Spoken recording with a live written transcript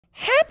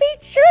Happy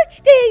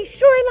Church Day,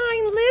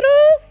 Shoreline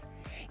Littles!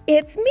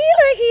 It's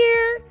Mila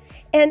here,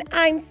 and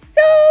I'm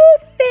so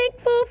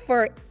thankful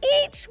for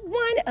each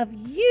one of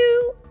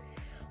you.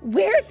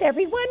 Where's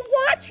everyone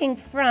watching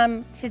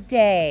from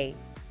today?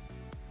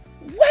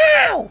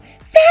 Wow,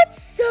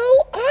 that's so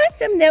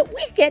awesome that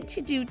we get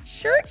to do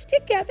church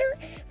together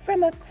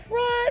from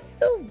across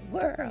the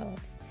world.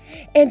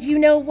 And you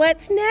know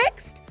what's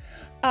next?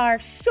 Our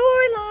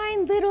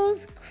Shoreline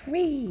Littles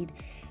Creed.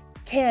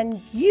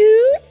 Can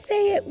you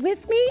say it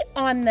with me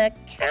on the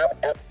count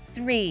of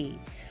 3?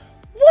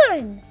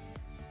 1,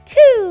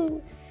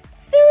 2,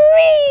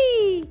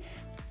 3.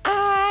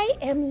 I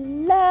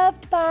am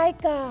loved by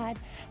God.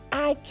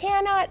 I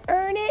cannot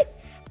earn it.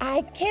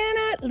 I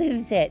cannot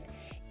lose it.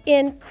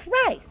 In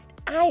Christ,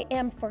 I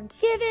am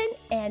forgiven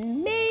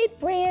and made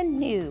brand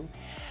new.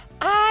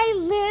 I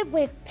live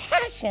with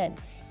passion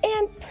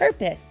and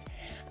purpose.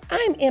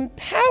 I'm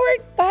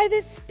empowered by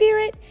the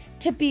Spirit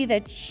to be the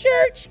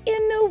church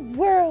in the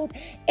world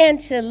and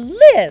to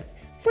live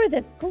for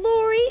the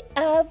glory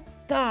of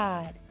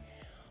God.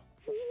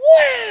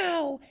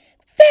 Wow,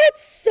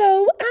 that's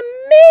so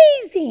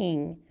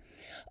amazing.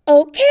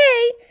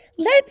 Okay,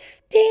 let's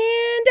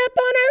stand up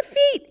on our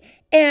feet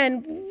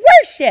and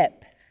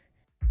worship.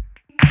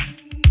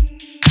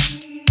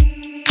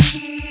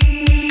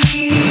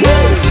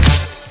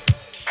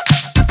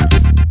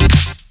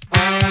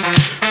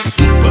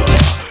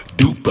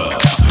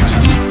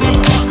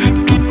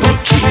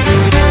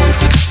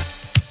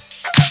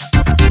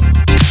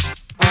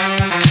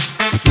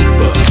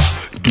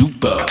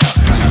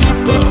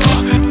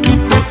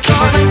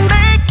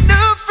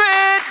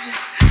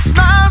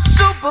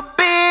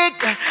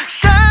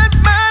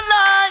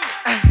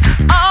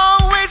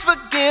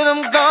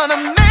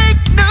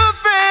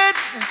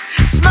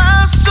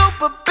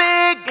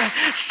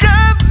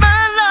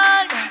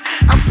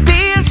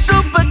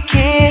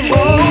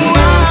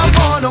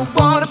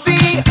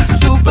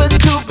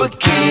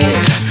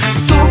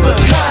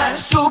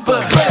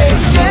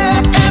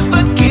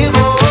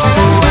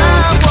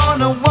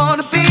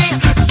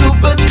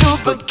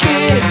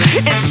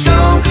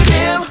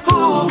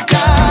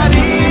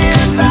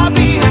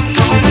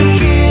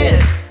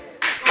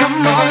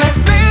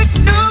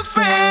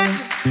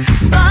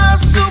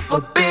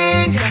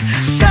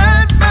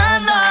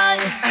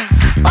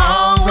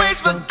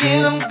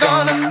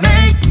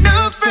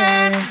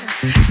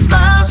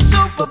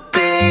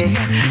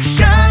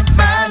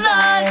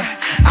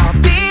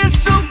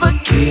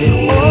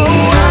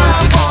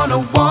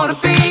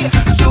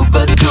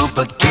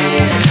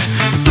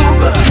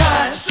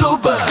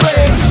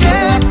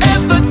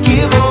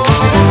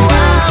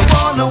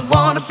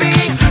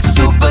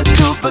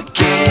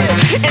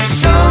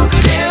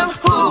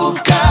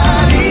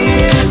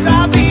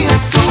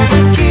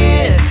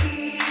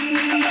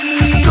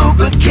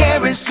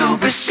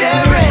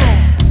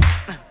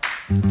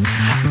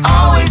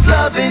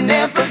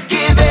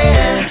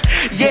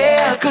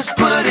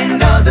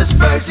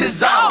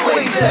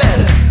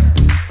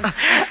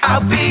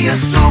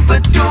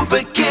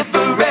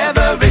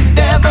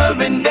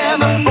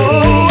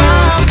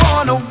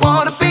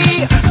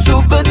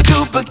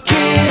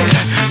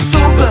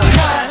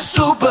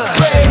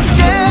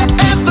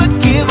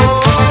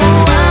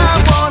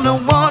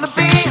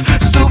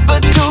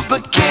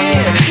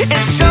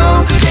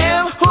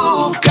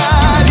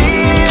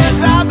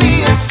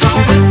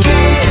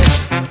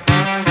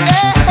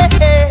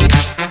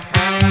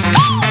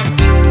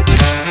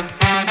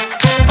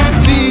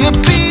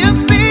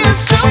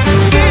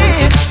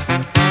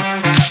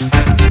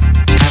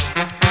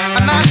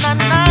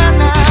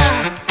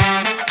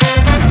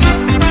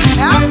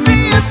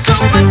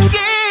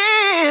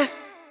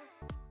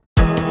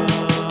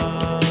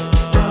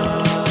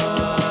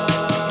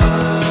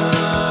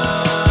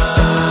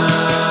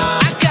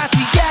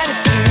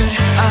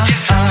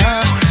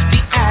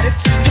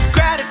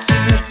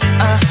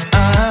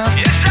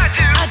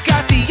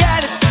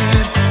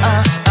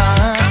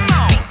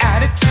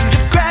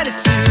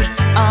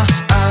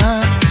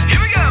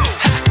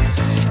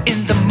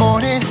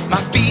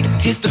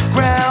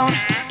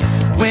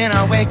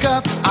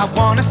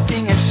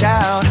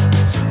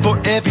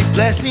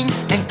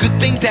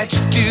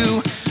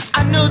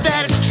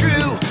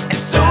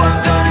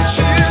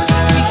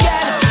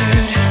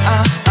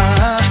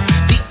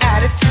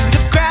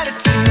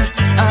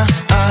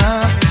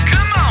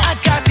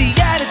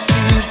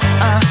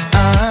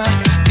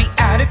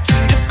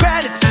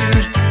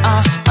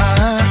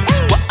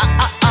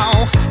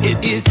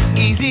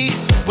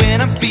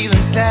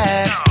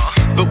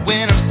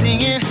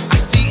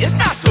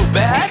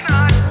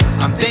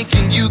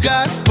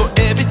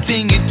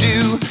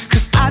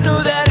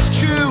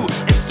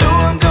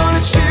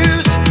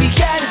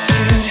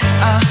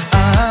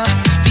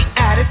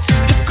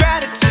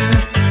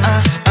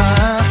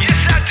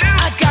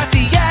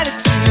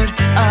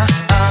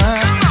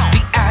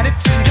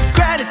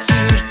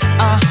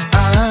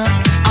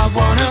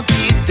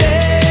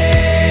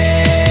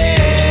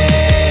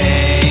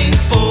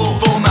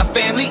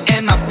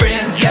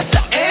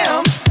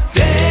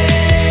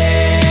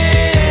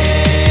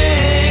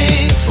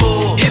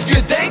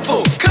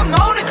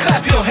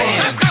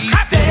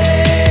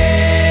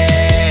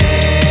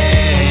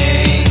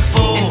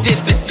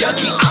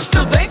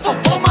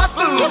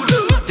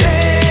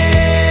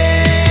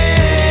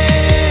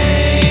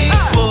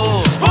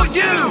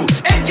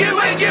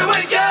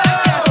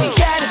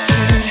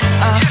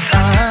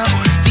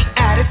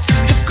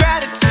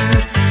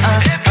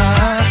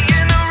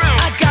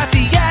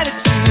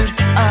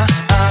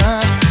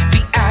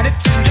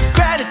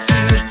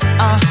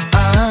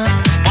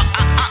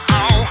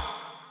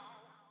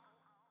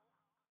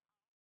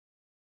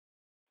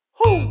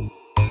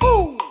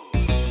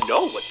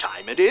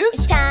 it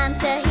is? Time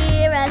to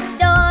hear a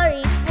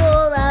story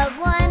full of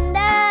wonder.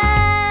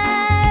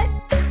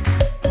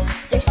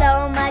 There's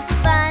so much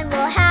fun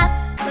we'll have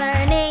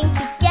learning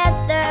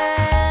together.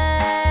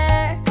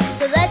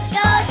 So let's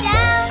go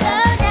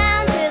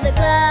down to the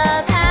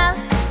clubhouse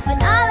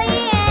with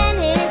Ollie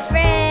and his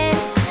friends.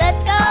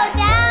 Let's go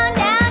down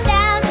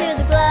to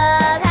the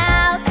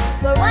clubhouse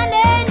where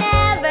wonder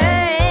never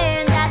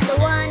ends at the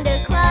Wonder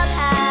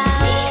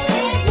Clubhouse.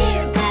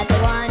 At the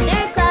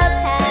Wonder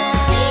Clubhouse.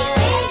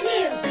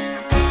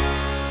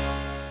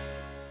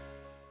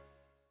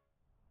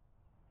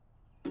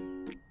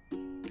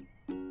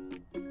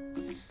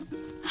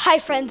 Hi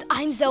friends,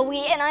 I'm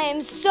Zoe and I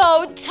am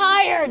so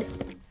tired.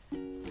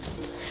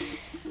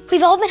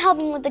 We've all been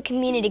helping with the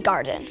community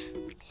garden.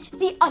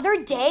 The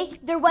other day,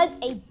 there was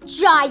a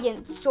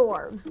giant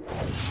storm.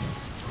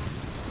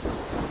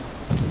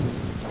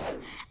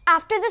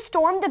 After the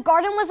storm, the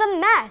garden was a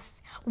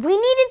mess. We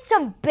needed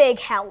some big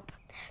help.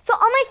 So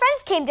all my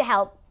friends came to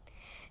help.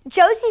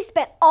 Josie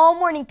spent all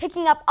morning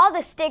picking up all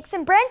the sticks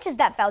and branches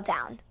that fell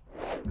down.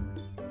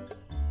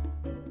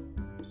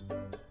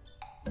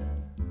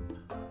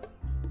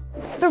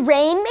 The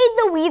rain made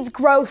the weeds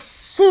grow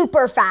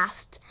super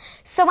fast,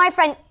 so my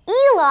friend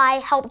Eli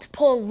helped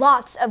pull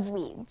lots of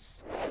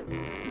weeds.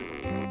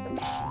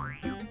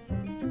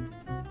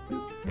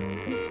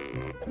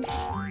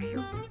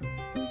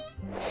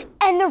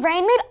 And the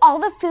rain made all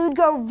the food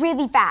grow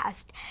really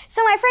fast,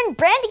 so my friend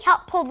Brandy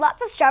helped pull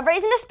lots of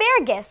strawberries and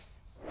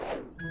asparagus.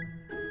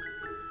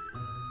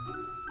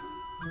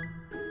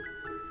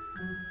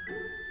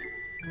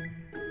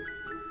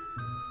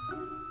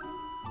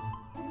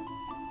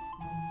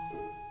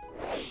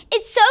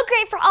 It's so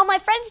great for all my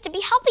friends to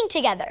be helping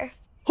together.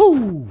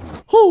 Hoo!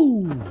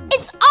 Hoo!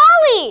 It's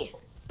Ollie!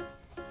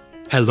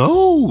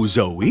 Hello,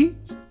 Zoe.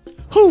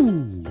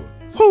 Hoo!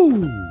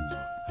 Hoo!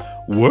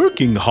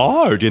 Working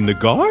hard in the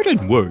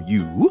garden, were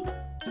you?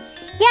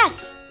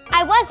 Yes,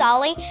 I was,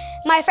 Ollie.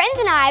 My friends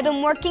and I have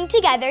been working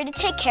together to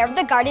take care of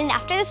the garden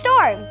after the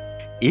storm.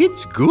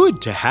 It's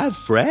good to have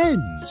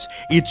friends.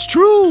 It's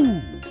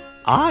true.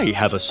 I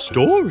have a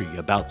story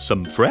about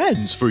some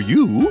friends for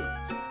you.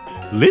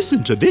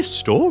 Listen to this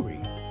story.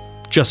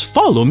 Just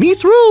follow me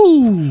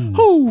through.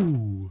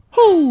 Hoo!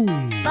 Hoo!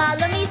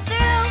 Follow me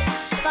through,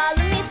 who?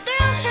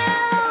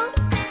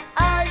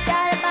 Ollie's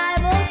got a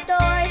Bible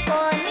story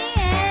for me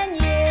and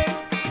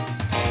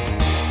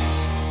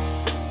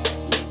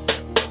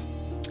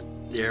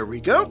you. There we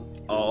go.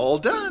 All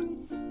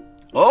done.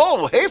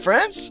 Oh, hey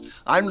friends.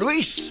 I'm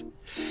Luis.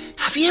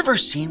 Have you ever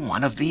seen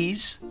one of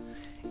these?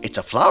 It's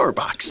a flower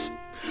box.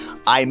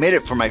 I made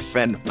it for my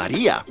friend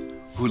Maria,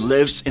 who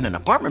lives in an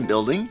apartment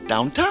building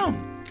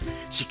downtown.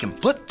 She can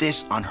put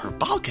this on her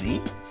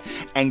balcony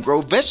and grow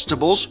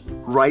vegetables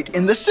right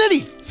in the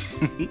city.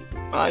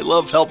 I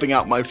love helping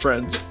out my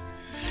friends.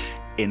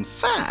 In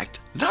fact,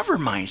 that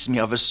reminds me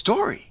of a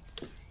story.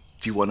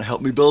 Do you want to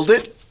help me build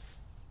it?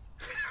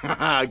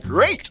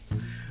 Great!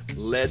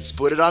 Let's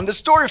put it on the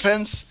story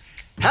fence.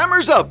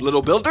 Hammers up,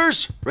 little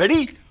builders.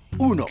 Ready?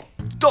 Uno,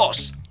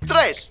 dos,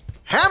 tres,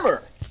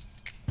 hammer!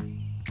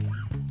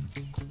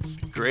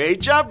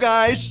 Great job,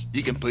 guys.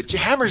 You can put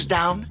your hammers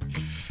down.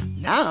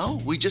 Now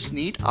we just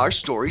need our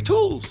story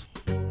tools.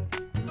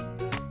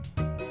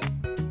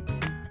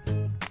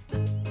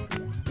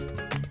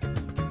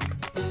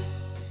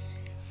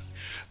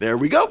 There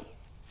we go.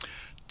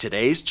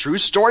 Today's true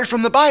story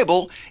from the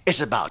Bible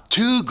is about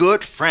two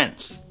good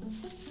friends.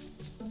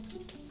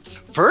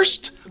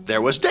 First,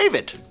 there was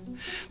David.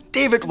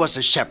 David was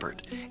a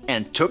shepherd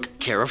and took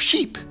care of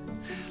sheep.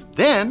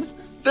 Then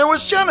there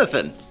was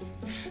Jonathan.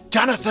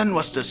 Jonathan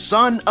was the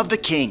son of the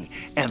king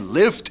and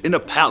lived in a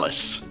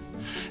palace.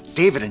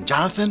 David and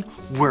Jonathan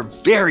were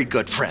very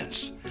good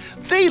friends.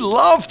 They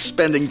loved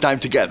spending time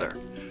together.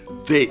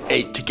 They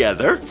ate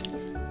together.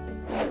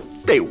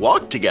 They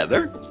walked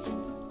together.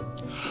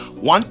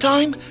 One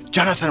time,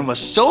 Jonathan was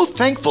so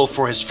thankful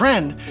for his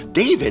friend,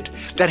 David,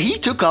 that he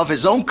took off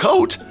his own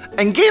coat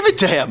and gave it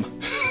to him.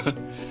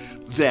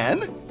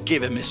 Then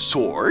gave him his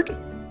sword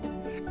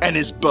and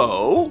his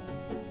bow.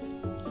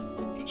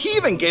 He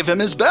even gave him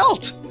his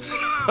belt.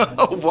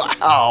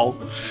 Wow!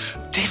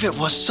 David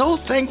was so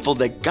thankful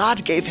that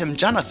God gave him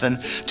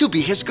Jonathan to be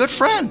his good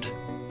friend.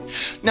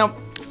 Now,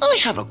 I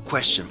have a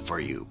question for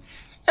you.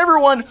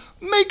 Everyone,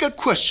 make a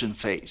question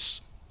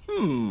face.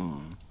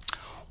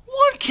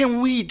 What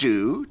can we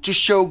do to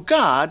show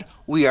God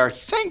we are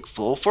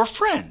thankful for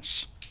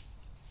friends?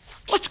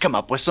 Let's come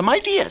up with some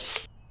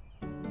ideas.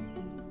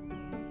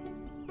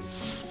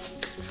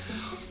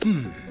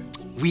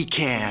 We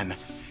can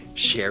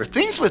share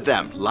things with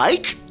them,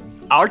 like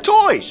our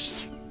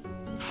toys,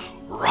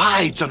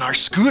 rides on our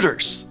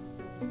scooters.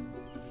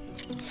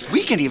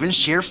 We can even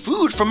share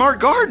food from our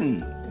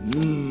garden.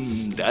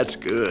 That's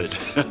good.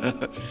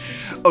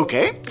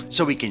 Okay,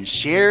 so we can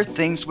share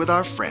things with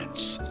our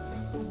friends.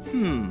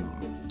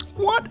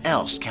 What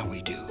else can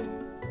we do?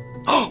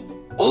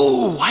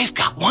 Oh, I've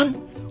got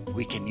one.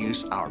 We can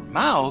use our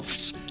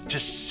mouths to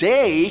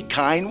say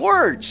kind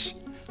words.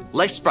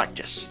 Let's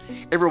practice.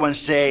 Everyone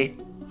say,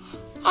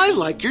 I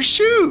like your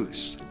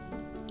shoes.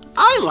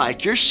 I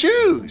like your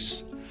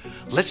shoes.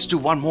 Let's do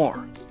one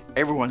more.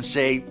 Everyone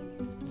say,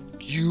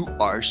 you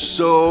are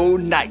so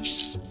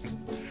nice.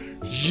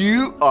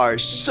 You are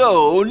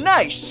so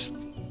nice.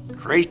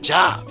 Great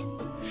job.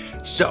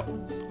 So,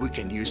 we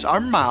can use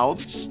our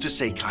mouths to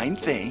say kind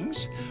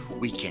things.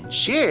 We can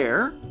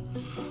share.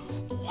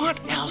 What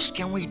else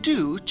can we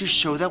do to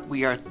show that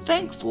we are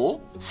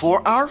thankful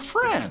for our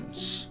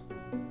friends?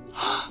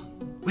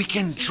 We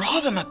can draw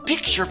them a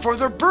picture for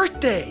their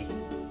birthday.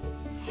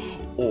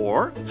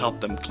 Or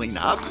help them clean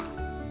up.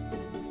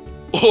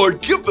 Or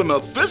give them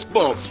a fist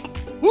bump.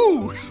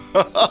 Woo!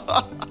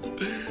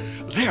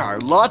 There are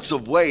lots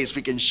of ways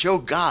we can show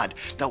God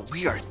that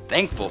we are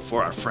thankful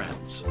for our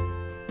friends.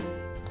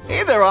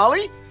 Hey there,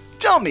 Ollie.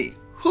 Tell me,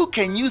 who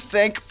can you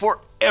thank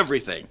for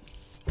everything?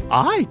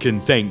 I can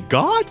thank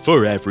God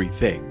for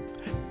everything.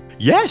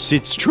 Yes,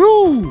 it's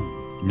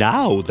true.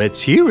 Now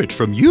let's hear it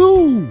from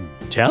you.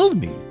 Tell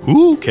me,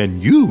 who can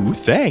you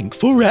thank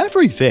for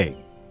everything?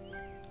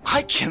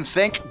 I can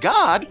thank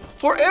God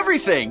for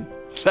everything.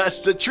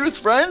 That's the truth,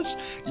 friends.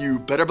 You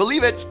better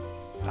believe it.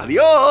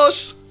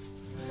 Adios.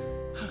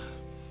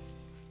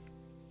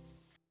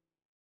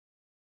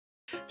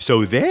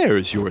 So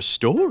there's your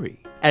story,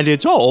 and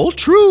it's all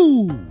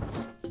true.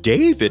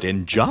 David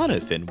and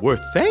Jonathan were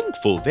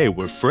thankful they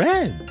were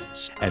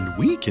friends, and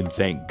we can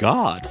thank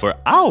God for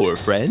our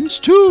friends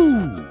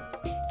too.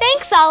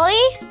 Thanks,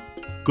 Ollie.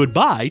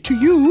 Goodbye to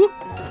you.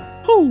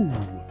 Hoo,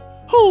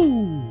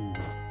 hoo.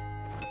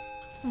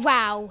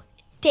 Wow,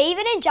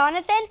 David and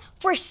Jonathan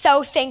were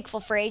so thankful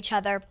for each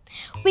other.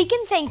 We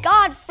can thank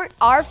God for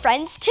our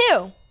friends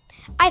too.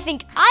 I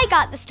think I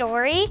got the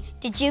story.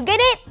 Did you get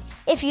it?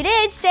 If you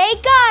did, say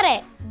got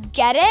it.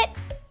 Get it?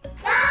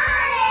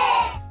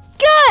 Got it!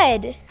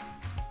 Good!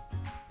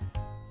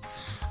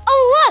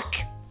 Oh, look!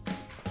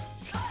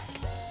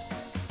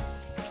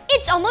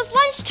 It's almost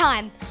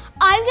lunchtime.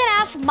 I'm gonna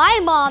ask my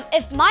mom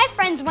if my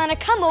friends wanna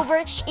come over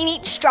and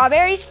eat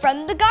strawberries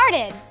from the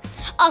garden.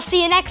 I'll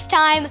see you next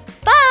time.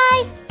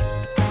 Bye!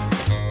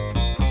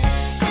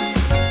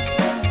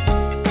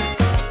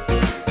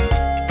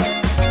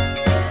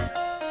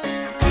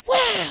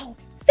 Wow,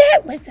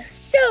 that was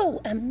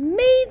so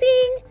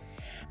amazing.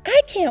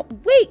 I can't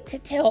wait to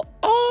tell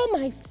all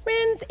my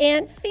friends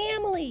and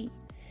family.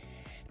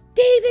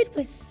 David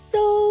was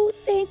so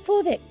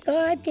thankful that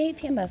God gave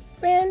him a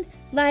friend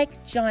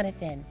like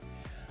Jonathan.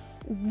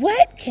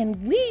 What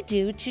can we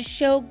do to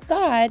show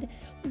God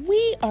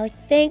we are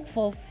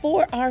thankful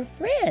for our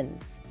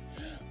friends?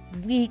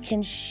 We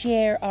can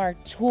share our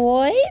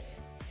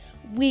toys.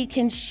 We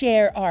can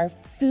share our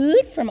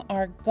food from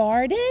our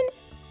garden.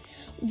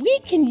 We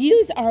can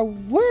use our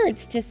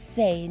words to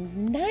say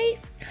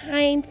nice,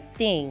 kind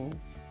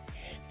things.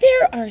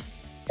 There are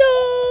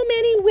so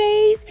many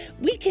ways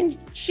we can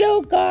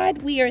show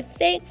God we are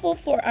thankful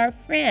for our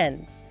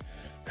friends.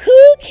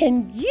 Who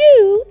can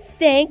you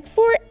thank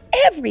for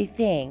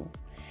everything?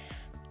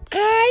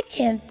 I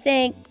can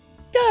thank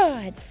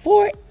God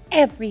for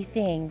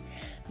everything.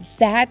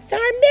 That's our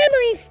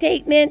memory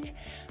statement.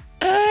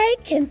 I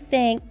can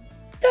thank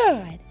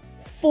God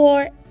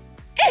for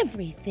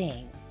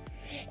everything.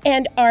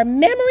 And our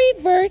memory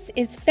verse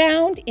is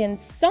found in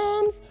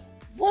Psalms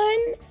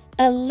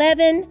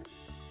 111,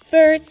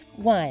 verse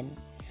 1.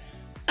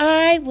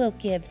 I will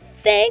give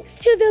thanks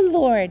to the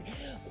Lord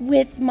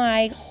with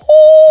my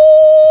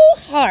whole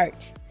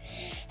heart.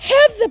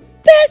 Have the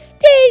best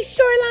day,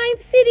 Shoreline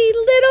City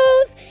Little.